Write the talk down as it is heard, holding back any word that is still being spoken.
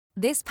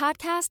This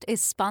podcast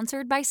is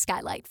sponsored by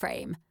Skylight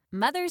Frame.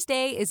 Mother's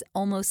Day is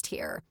almost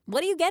here.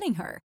 What are you getting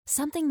her?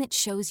 Something that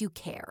shows you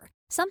care.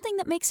 Something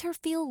that makes her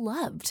feel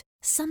loved.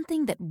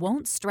 Something that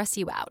won't stress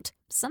you out.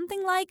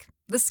 Something like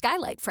the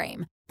Skylight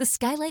Frame. The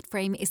Skylight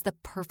Frame is the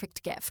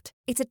perfect gift.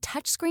 It's a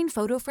touchscreen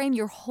photo frame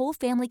your whole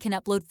family can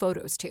upload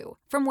photos to,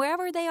 from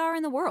wherever they are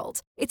in the world.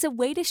 It's a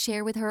way to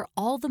share with her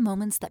all the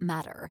moments that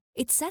matter.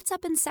 It sets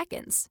up in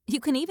seconds. You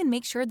can even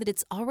make sure that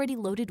it's already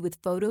loaded with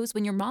photos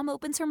when your mom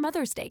opens her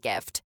Mother's Day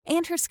gift.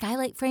 And her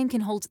Skylight Frame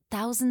can hold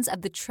thousands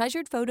of the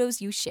treasured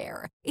photos you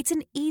share. It's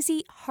an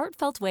easy,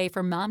 heartfelt way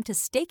for mom to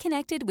stay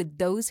connected with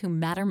those who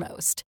matter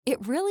most.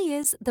 It really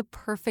is the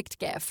perfect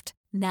gift.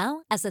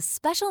 Now, as a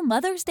special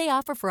Mother's Day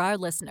offer for our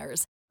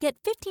listeners, get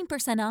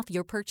 15% off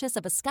your purchase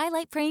of a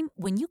Skylight Frame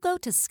when you go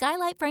to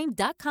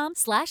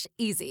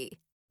skylightframe.com/easy.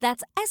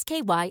 That's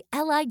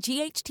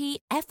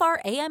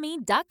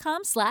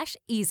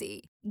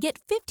SKYLIGHTFRAME.com/easy. Get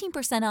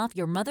 15% off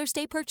your Mother's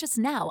Day purchase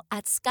now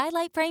at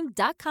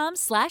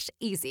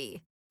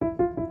skylightframe.com/easy.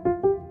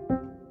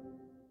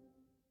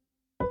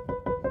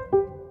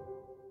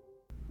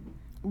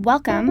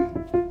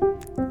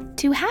 Welcome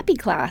to Happy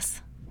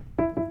Class.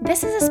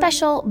 This is a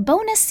special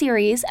bonus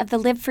series of the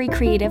Live Free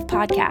Creative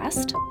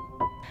podcast,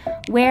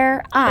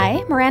 where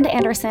I, Miranda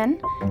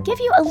Anderson, give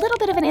you a little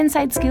bit of an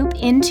inside scoop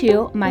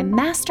into my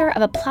Master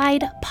of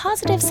Applied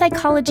Positive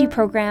Psychology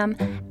program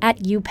at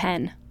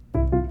UPenn.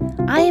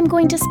 I am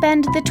going to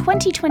spend the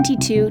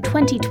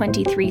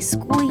 2022-2023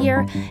 school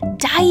year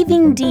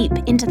diving deep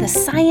into the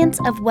science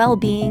of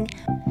well-being,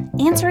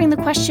 answering the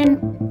question,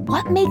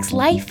 what makes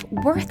life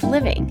worth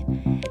living?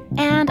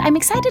 And I'm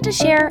excited to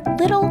share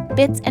little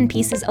bits and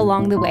pieces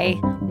along the way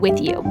with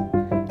you.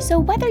 So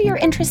whether you're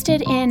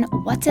interested in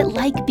what's it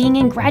like being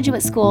in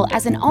graduate school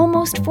as an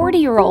almost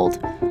 40-year-old,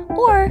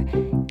 or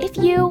if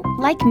you,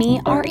 like me,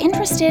 are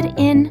interested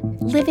in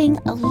living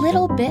a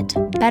little bit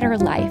better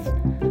life,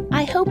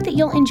 I hope that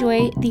you'll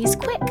enjoy these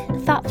quick,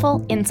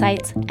 thoughtful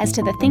insights as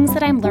to the things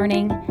that I'm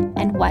learning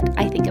and what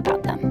I think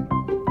about them.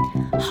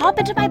 Hop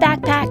into my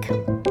backpack.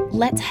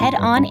 Let's head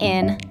on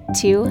in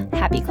to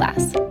Happy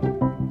Class.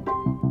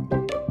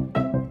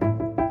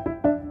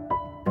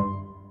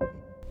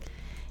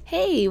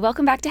 Hey,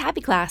 welcome back to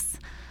Happy Class.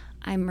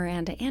 I'm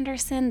Miranda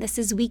Anderson. This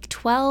is week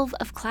 12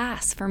 of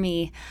class for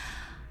me.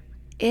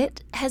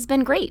 It has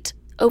been great.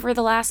 Over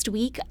the last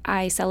week,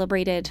 I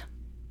celebrated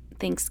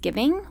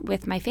Thanksgiving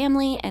with my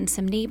family and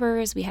some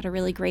neighbors. We had a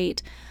really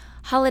great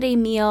holiday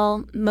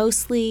meal,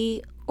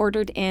 mostly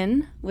ordered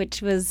in,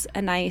 which was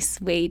a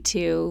nice way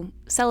to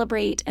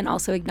celebrate and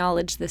also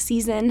acknowledge the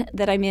season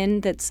that I'm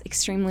in that's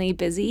extremely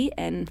busy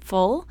and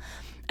full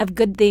of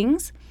good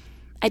things.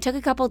 I took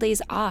a couple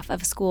days off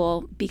of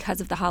school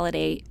because of the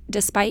holiday,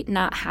 despite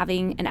not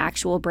having an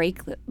actual break.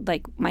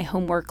 Like, my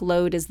homework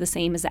load is the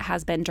same as it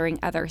has been during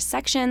other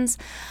sections.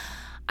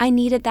 I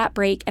needed that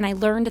break, and I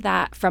learned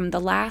that from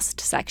the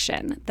last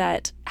section,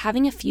 that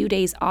having a few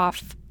days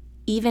off,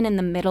 even in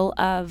the middle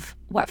of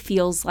what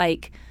feels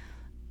like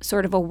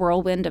sort of a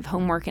whirlwind of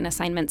homework and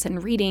assignments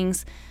and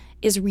readings,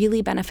 is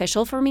really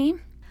beneficial for me.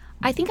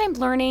 I think I'm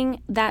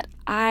learning that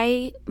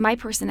my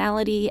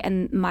personality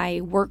and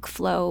my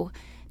workflow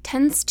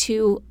tends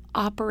to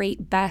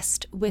operate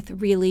best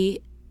with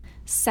really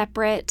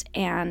separate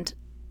and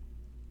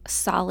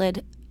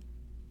solid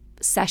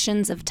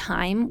sessions of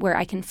time where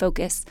I can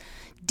focus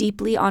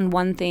deeply on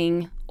one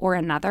thing or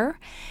another.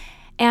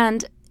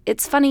 And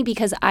it's funny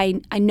because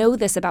I know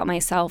this about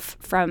myself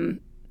from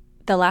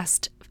the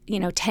last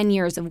 10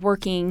 years of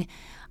working.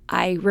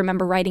 I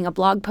remember writing a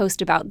blog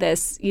post about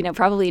this,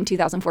 probably in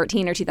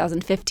 2014 or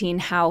 2015,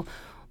 how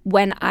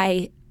when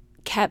I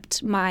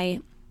kept my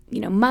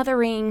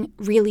mothering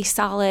really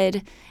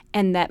solid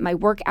and that my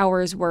work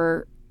hours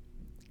were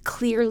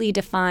clearly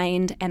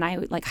defined and I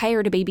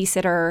hired a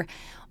babysitter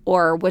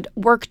or would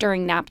work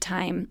during nap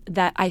time,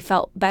 that I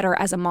felt better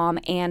as a mom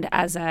and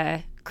as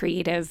a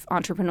creative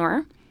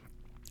entrepreneur.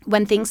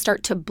 When things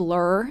start to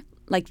blur,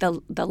 like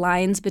the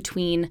lines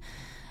between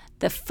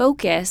the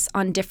focus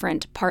on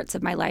different parts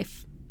of my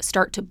life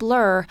start to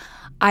blur,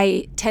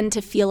 I tend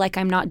to feel like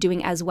I'm not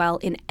doing as well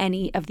in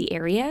any of the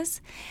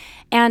areas.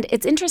 And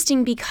it's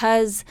interesting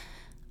because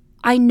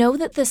I know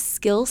that the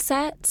skill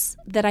sets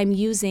that I'm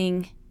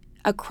using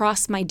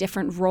across my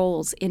different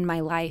roles in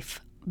my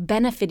life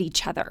benefit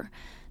each other.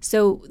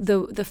 So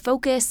the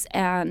focus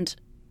and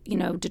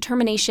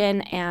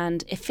determination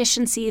and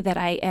efficiency that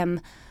I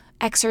am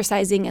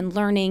exercising and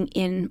learning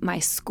in my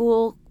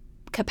school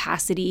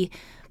capacity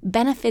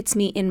benefits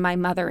me in my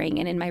mothering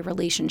and in my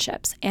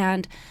relationships.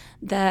 And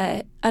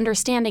the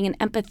understanding and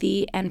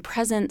empathy and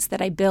presence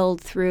that I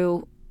build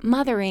through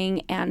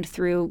mothering and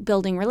through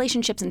building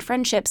relationships and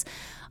friendships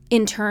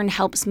in turn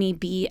helps me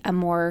be a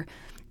more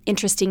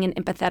interesting and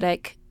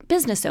empathetic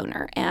business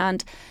owner.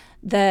 And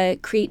the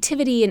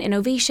creativity and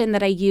innovation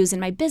that I use in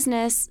my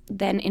business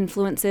then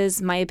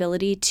influences my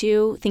ability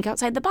to think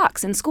outside the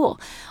box in school.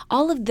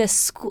 All of the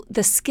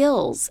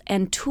skills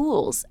and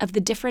tools of the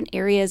different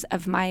areas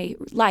of my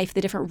life, the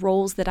different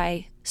roles that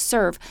I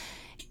serve,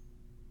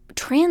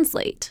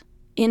 translate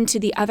into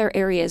the other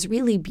areas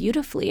really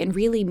beautifully and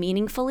really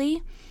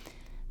meaningfully,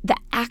 the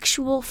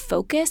actual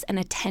focus and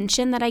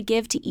attention that I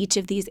give to each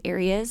of these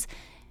areas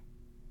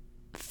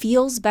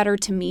feels better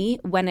to me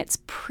when it's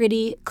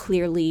pretty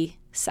clearly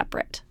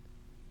separate.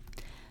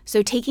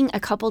 So taking a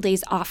couple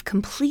days off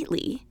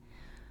completely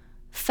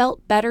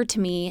felt better to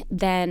me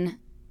than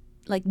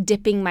like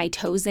dipping my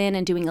toes in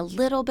and doing a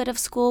little bit of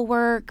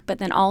schoolwork, but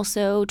then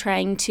also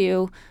trying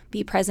to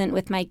be present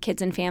with my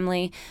kids and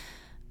family.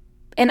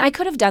 And I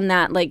could have done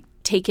that, like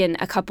taken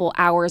a couple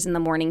hours in the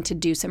morning to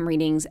do some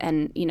readings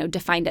and,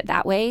 defined it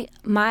that way.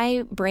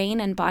 My brain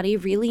and body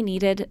really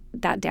needed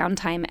that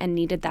downtime and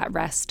needed that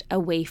rest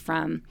away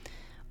from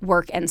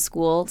work and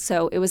school.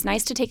 So it was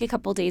nice to take a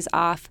couple days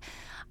off.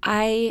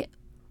 I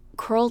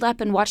curled up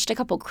and watched a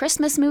couple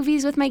Christmas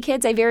movies with my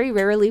kids. I very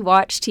rarely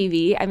watch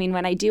TV. I mean,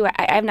 when I do,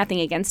 I have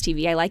nothing against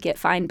TV. I like it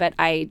fine, but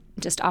I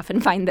just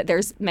often find that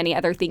there's many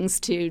other things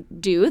to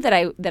do that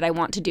I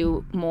want to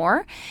do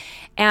more.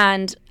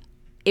 And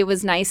it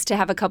was nice to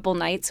have a couple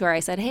nights where I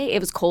said, hey, it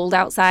was cold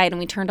outside, and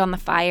we turned on the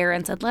fire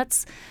and said,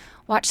 let's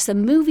watch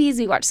some movies.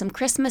 We watched some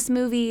Christmas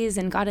movies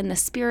and got in the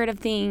spirit of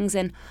things.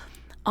 And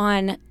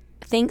on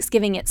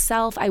Thanksgiving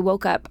itself, I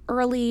woke up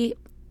early.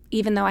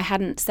 Even though I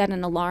hadn't set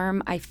an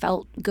alarm, I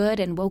felt good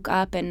and woke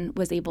up and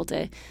was able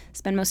to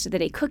spend most of the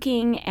day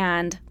cooking.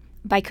 And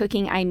by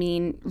cooking, I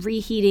mean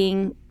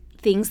reheating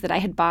things that I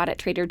had bought at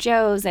Trader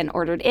Joe's and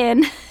ordered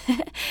in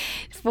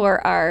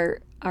for our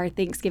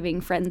Thanksgiving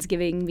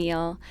Friendsgiving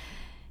meal.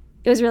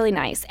 It was really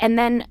nice. And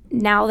then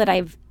now that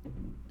I've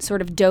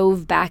sort of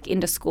dove back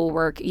into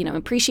schoolwork,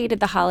 appreciated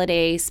the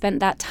holiday,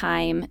 spent that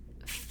time,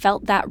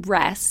 felt that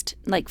rest,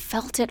 like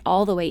felt it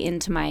all the way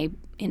into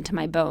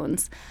my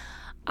bones,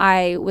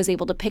 I was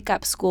able to pick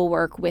up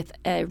schoolwork with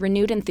a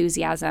renewed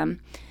enthusiasm,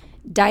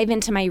 dive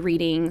into my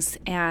readings,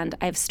 and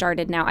I've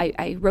started now.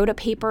 I wrote a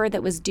paper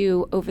that was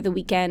due over the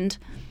weekend,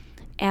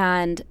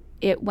 and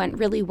it went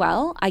really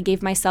well. I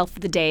gave myself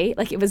the day,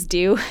 like it was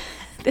due.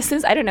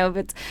 I don't know if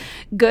it's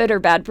good or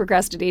bad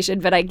procrastination,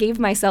 but I gave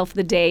myself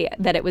the day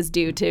that it was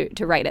due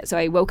to write it. So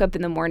I woke up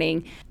in the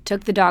morning,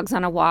 took the dogs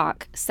on a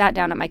walk, sat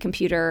down at my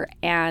computer,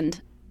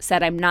 and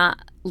said, I'm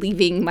not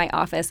leaving my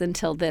office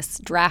until this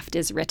draft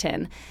is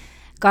written.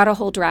 Got a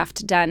whole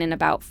draft done in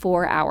about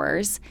 4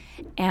 hours,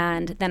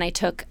 and then I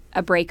took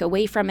a break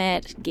away from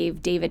it,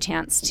 gave Dave a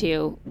chance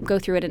to go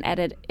through it and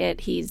edit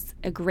it. He's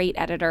a great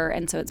editor,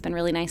 and so it's been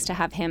really nice to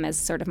have him as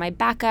sort of my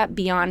backup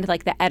beyond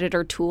like the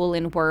editor tool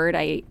in Word.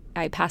 I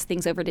pass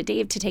things over to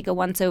Dave to take a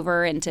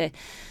once-over and to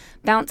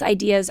bounce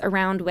ideas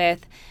around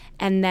with,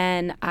 and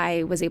then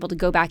I was able to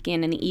go back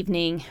in the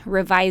evening,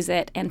 revise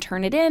it, and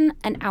turn it in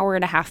an hour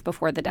and a half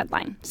before the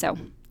deadline. So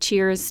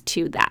cheers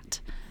to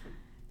that.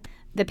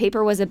 The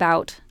paper was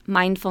about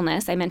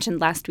mindfulness. I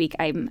mentioned last week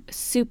I'm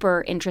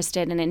super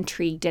interested and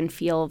intrigued and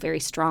feel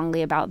very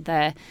strongly about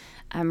the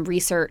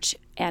research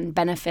and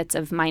benefits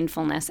of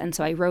mindfulness. And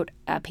so I wrote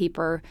a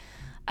paper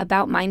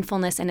about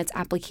mindfulness and its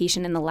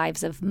application in the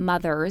lives of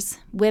mothers,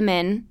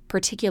 women,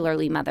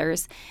 particularly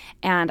mothers.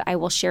 And I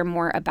will share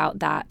more about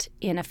that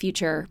in a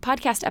future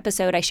podcast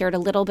episode. I shared a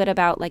little bit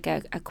about like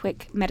a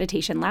quick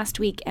meditation last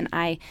week, and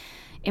I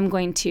am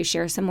going to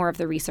share some more of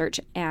the research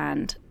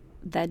and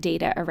the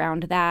data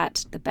around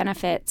that, the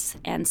benefits,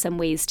 and some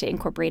ways to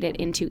incorporate it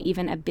into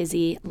even a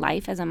busy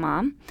life as a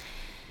mom.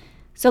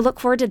 So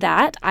look forward to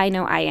that. I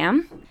know I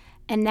am.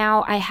 And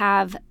now I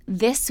have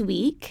this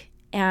week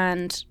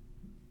and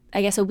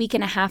I guess a week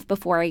and a half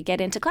before I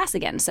get into class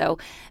again. So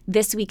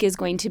this week is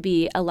going to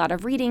be a lot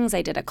of readings.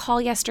 I did a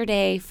call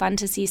yesterday. Fun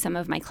to see some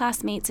of my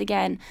classmates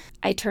again.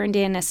 I turned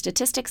in a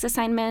statistics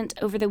assignment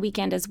over the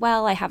weekend as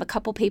well. I have a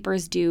couple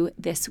papers due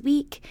this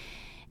week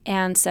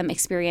and some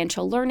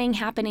experiential learning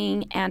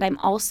happening. And I'm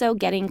also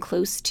getting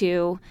close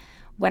to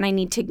when I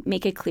need to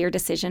make a clear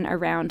decision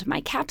around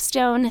my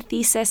capstone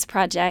thesis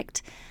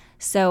project.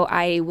 So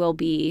I will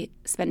be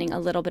spending a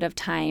little bit of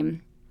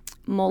time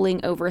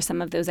mulling over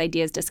some of those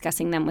ideas,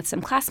 discussing them with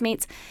some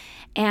classmates,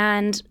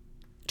 and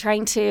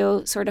trying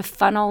to sort of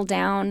funnel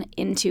down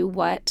into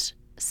what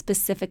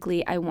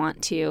specifically I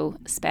want to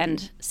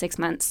spend 6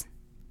 months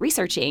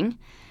researching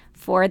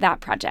for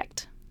that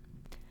project.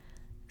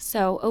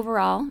 So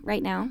overall,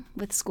 right now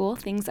with school,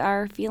 things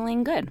are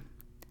feeling good.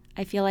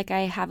 I feel like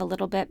I have a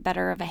little bit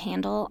better of a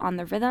handle on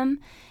the rhythm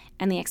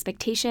and the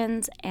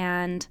expectations,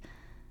 and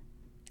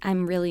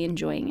I'm really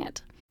enjoying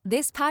it.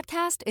 This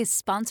podcast is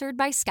sponsored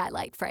by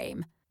Skylight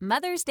Frame.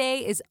 Mother's Day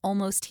is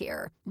almost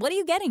here. What are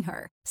you getting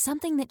her?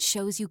 Something that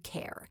shows you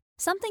care.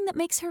 Something that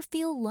makes her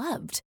feel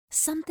loved.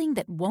 Something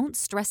that won't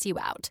stress you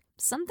out.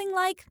 Something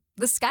like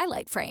the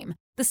Skylight Frame.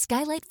 The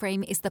Skylight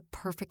Frame is the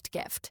perfect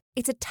gift.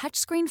 It's a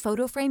touchscreen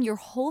photo frame your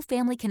whole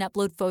family can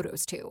upload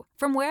photos to,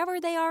 from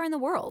wherever they are in the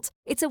world.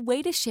 It's a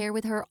way to share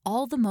with her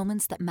all the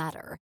moments that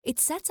matter. It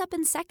sets up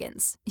in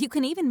seconds. You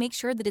can even make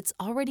sure that it's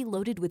already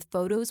loaded with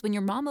photos when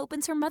your mom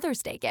opens her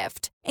Mother's Day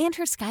gift. And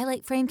her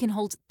Skylight Frame can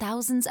hold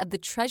thousands of the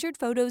treasured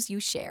photos you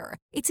share.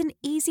 It's an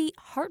easy,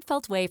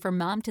 heartfelt way for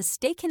mom to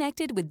stay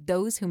connected with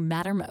those who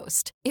matter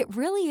most. It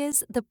really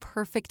is the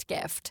perfect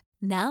gift.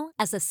 Now,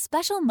 as a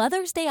special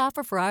Mother's Day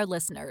offer for our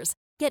listeners,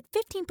 get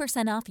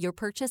 15% off your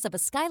purchase of a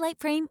skylight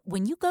frame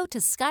when you go to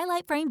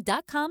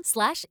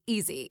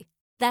skylightframe.com/easy.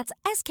 That's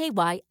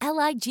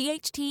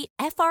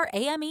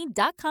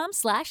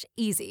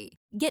SKYLIGHTFRAME.com/easy.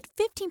 Get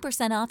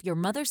 15% off your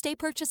Mother's Day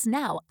purchase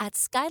now at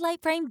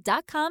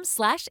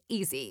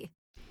skylightframe.com/easy.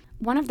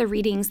 One of the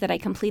readings that I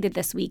completed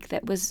this week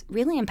that was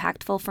really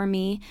impactful for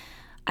me,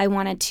 I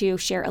wanted to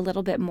share a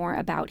little bit more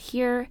about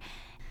here.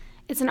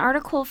 It's an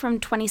article from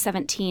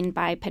 2017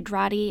 by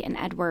Pedrati and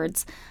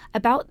Edwards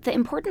about the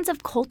importance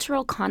of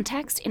cultural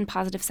context in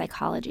positive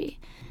psychology.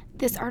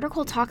 This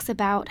article talks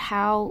about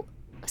how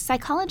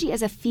psychology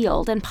as a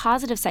field and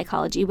positive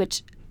psychology,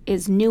 which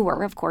is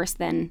newer, of course,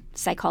 than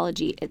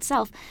psychology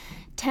itself,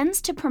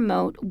 tends to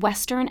promote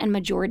Western and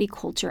majority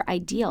culture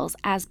ideals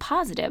as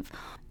positive,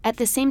 at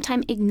the same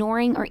time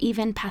ignoring or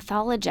even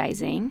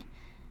pathologizing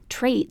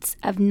traits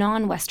of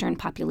non-Western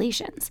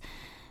populations.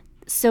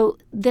 So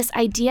this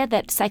idea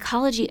that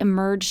psychology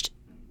emerged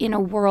in a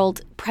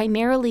world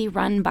primarily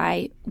run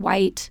by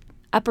white,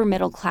 upper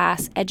middle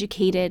class,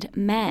 educated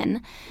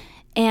men,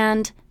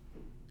 and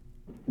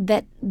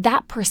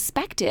that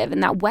perspective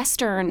and that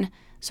Western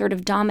sort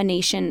of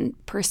domination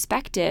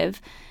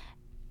perspective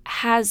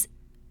has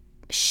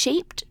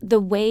shaped the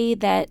way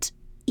that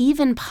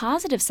even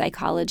positive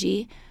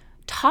psychology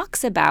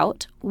talks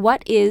about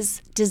what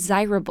is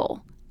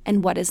desirable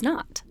and what is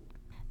not.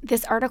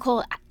 This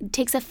article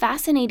takes a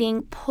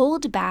fascinating,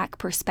 pulled-back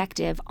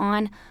perspective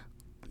on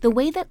the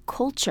way that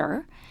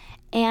culture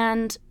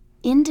and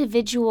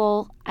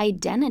individual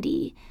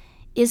identity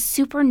is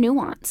super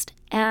nuanced,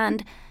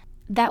 and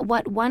that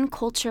what one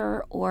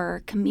culture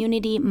or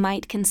community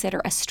might consider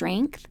a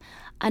strength,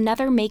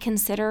 another may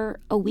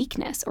consider a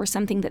weakness or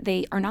something that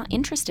they are not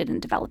interested in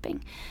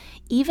developing.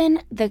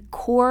 Even the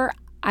core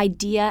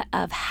idea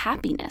of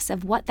happiness,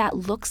 of what that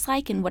looks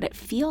like and what it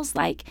feels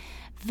like,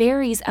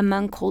 varies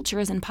among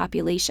cultures and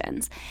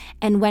populations.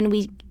 And when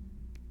we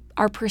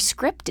are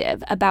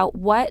prescriptive about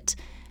what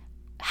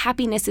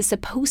happiness is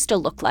supposed to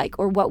look like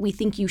or what we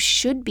think you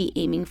should be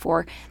aiming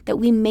for, that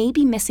we may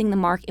be missing the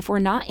mark if we're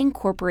not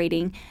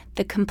incorporating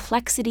the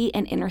complexity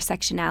and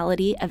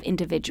intersectionality of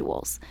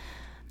individuals.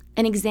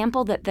 An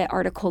example that the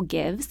article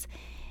gives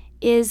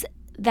is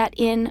that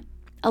in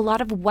a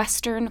lot of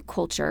Western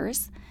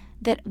cultures,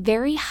 that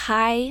very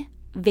high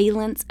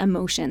valence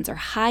emotions or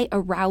high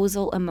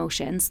arousal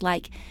emotions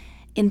like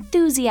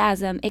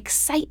enthusiasm,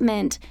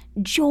 excitement,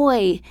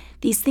 joy,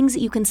 these things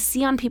that you can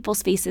see on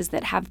people's faces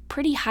that have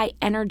pretty high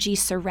energy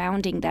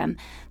surrounding them,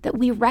 that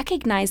we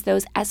recognize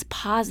those as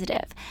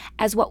positive,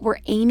 as what we're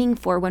aiming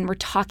for when we're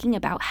talking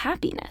about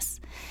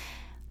happiness.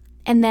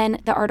 And then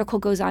the article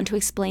goes on to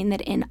explain that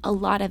in a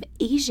lot of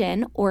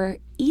Asian or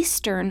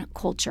Eastern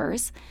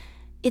cultures,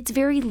 it's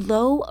very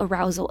low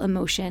arousal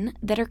emotion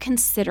that are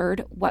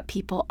considered what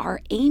people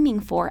are aiming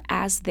for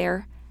as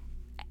their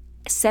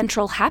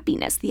central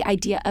happiness, the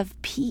idea of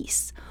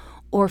peace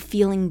or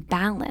feeling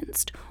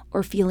balanced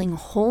or feeling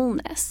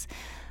wholeness.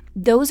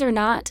 Those are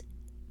not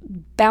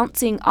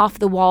bouncing off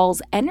the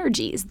walls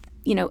energies.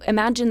 You know,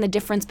 imagine the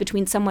difference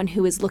between someone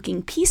who is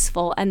looking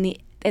peaceful and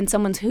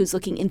someone who's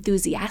looking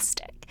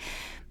enthusiastic.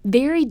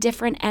 Very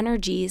different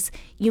energies.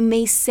 You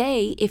may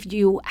say, if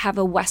you have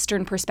a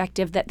Western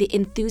perspective, that the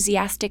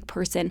enthusiastic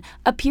person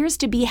appears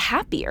to be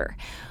happier.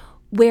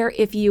 Where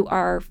if you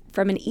are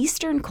from an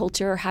Eastern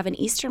culture or have an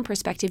Eastern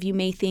perspective, you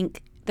may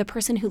think the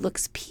person who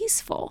looks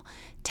peaceful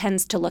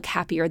tends to look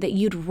happier, that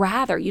you'd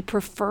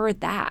prefer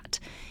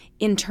that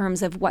in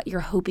terms of what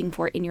you're hoping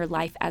for in your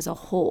life as a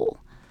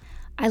whole.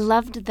 I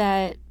loved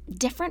the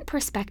different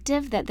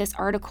perspective that this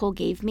article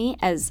gave me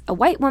as a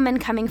white woman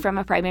coming from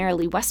a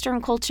primarily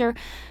Western culture,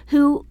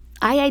 who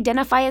I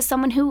identify as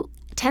someone who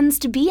tends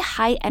to be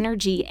high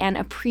energy and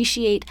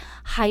appreciate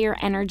higher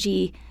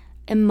energy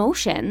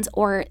emotions,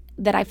 or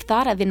that I've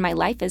thought of in my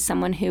life as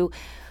someone who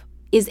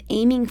is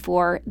aiming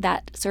for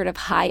that sort of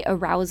high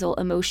arousal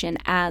emotion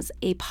as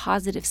a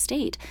positive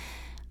state.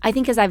 I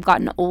think as I've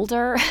gotten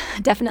older,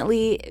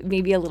 definitely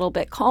maybe a little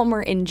bit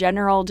calmer in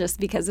general, just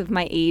because of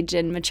my age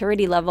and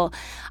maturity level,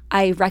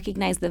 I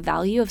recognize the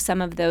value of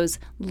some of those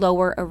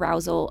lower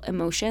arousal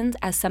emotions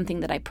as something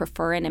that I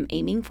prefer and am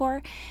aiming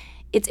for.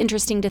 It's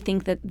interesting to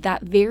think that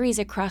that varies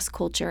across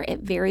culture.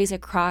 It varies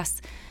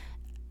across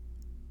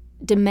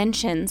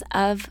dimensions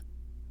of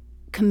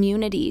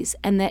communities,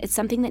 and that it's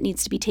something that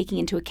needs to be taken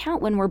into account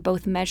when we're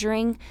both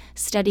measuring,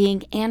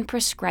 studying, and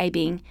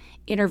prescribing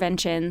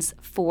interventions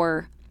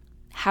for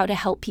how to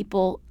help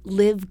people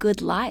live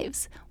good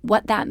lives.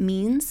 What that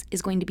means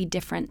is going to be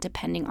different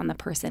depending on the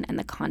person and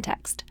the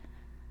context.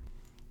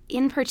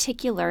 In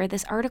particular,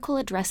 this article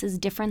addresses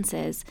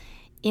differences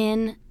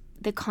in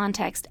the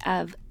context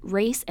of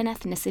race and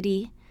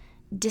ethnicity,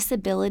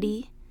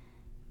 disability,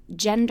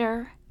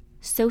 gender,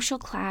 social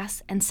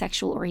class, and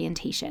sexual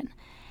orientation.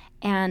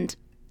 And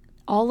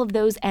all of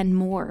those and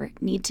more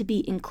need to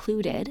be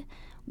included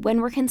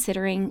when we're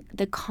considering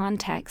the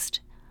context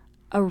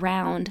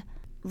around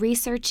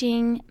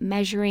researching,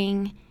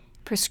 measuring,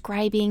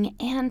 prescribing,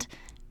 and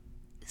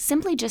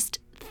simply just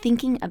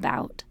thinking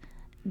about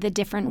the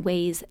different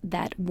ways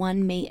that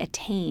one may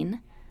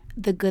attain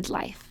the good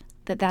life,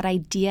 that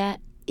idea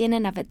in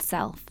and of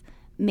itself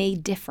may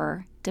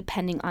differ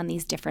depending on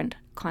these different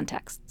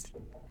contexts.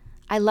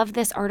 I love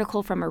this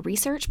article from a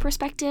research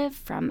perspective,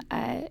 from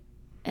an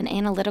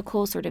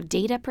analytical sort of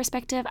data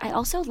perspective. I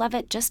also love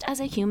it just as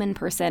a human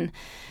person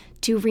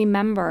to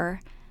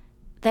remember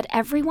that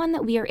everyone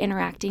that we are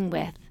interacting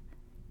with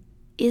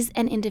is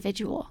an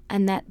individual,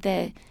 and that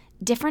the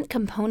different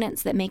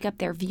components that make up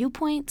their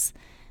viewpoints,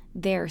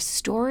 their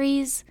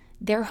stories,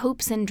 their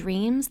hopes and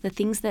dreams, the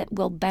things that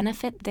will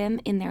benefit them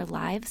in their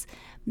lives,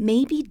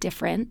 may be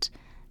different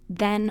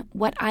than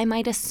what I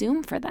might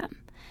assume for them.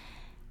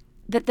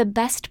 That the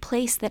best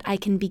place that I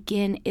can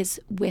begin is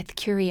with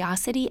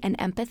curiosity and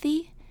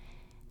empathy,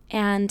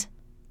 and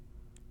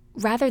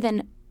rather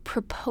than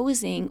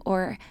proposing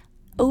or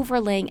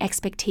overlaying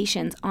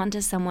expectations onto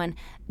someone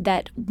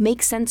that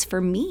makes sense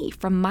for me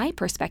from my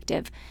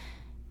perspective,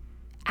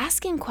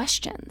 asking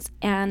questions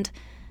and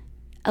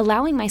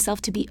allowing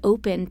myself to be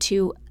open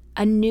to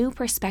a new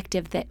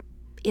perspective that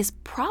is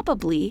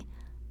probably,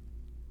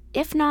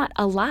 if not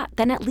a lot,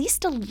 then at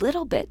least a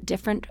little bit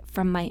different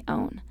from my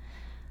own.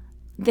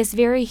 This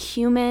very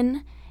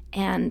human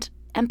and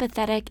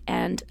empathetic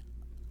and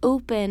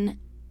open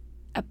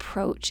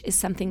approach is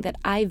something that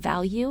I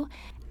value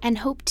and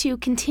hope to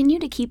continue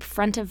to keep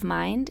front of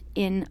mind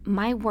in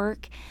my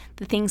work,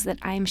 the things that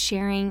I'm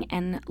sharing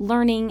and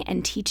learning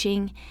and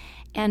teaching,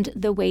 and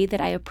the way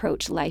that I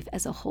approach life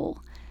as a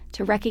whole,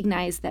 to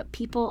recognize that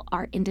people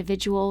are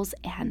individuals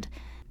and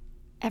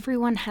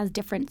everyone has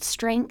different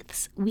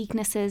strengths,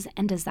 weaknesses,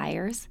 and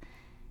desires.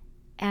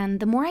 And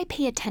the more I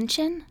pay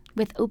attention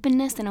with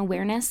openness and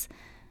awareness,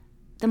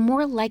 the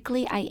more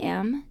likely I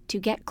am to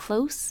get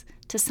close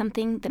to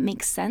something that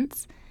makes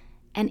sense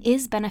and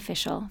is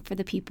beneficial for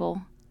the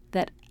people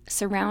that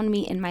surround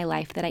me in my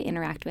life that I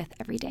interact with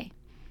every day.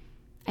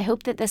 I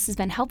hope that this has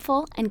been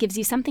helpful and gives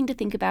you something to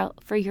think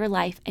about for your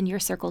life and your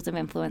circles of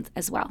influence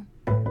as well.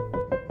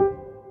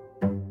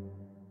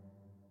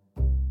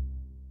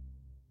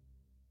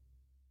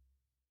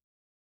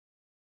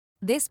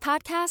 This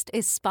podcast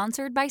is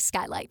sponsored by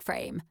Skylight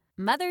Frame.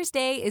 Mother's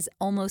Day is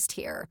almost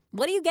here.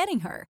 What are you getting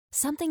her?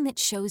 Something that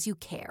shows you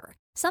care.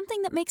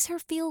 Something that makes her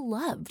feel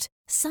loved.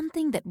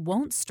 Something that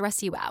won't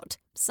stress you out.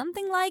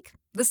 Something like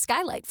the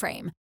Skylight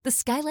Frame. The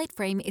Skylight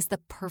Frame is the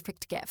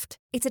perfect gift.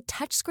 It's a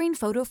touchscreen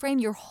photo frame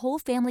your whole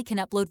family can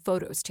upload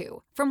photos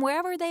to, from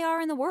wherever they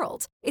are in the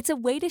world. It's a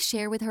way to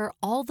share with her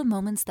all the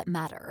moments that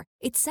matter.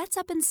 It sets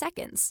up in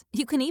seconds.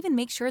 You can even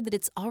make sure that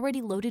it's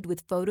already loaded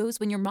with photos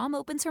when your mom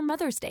opens her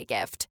Mother's Day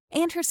gift.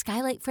 And her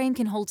Skylight Frame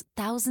can hold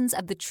thousands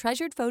of the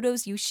treasured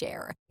photos you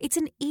share. It's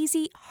an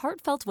easy,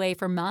 heartfelt way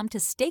for mom to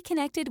stay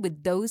connected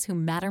with those who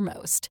matter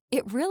most.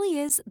 It really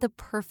is the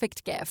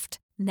perfect gift.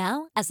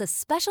 Now, as a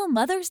special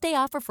Mother's Day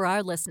offer for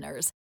our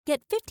listeners,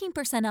 get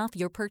 15% off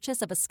your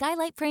purchase of a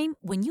Skylight Frame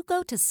when you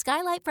go to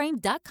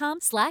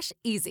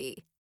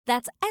skylightframe.com/easy.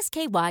 That's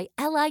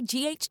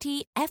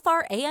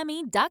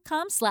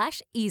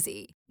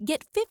SKYLIGHTFRAME.com/easy.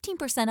 Get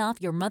 15%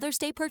 off your Mother's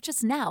Day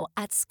purchase now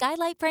at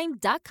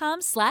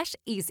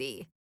skylightframe.com/easy.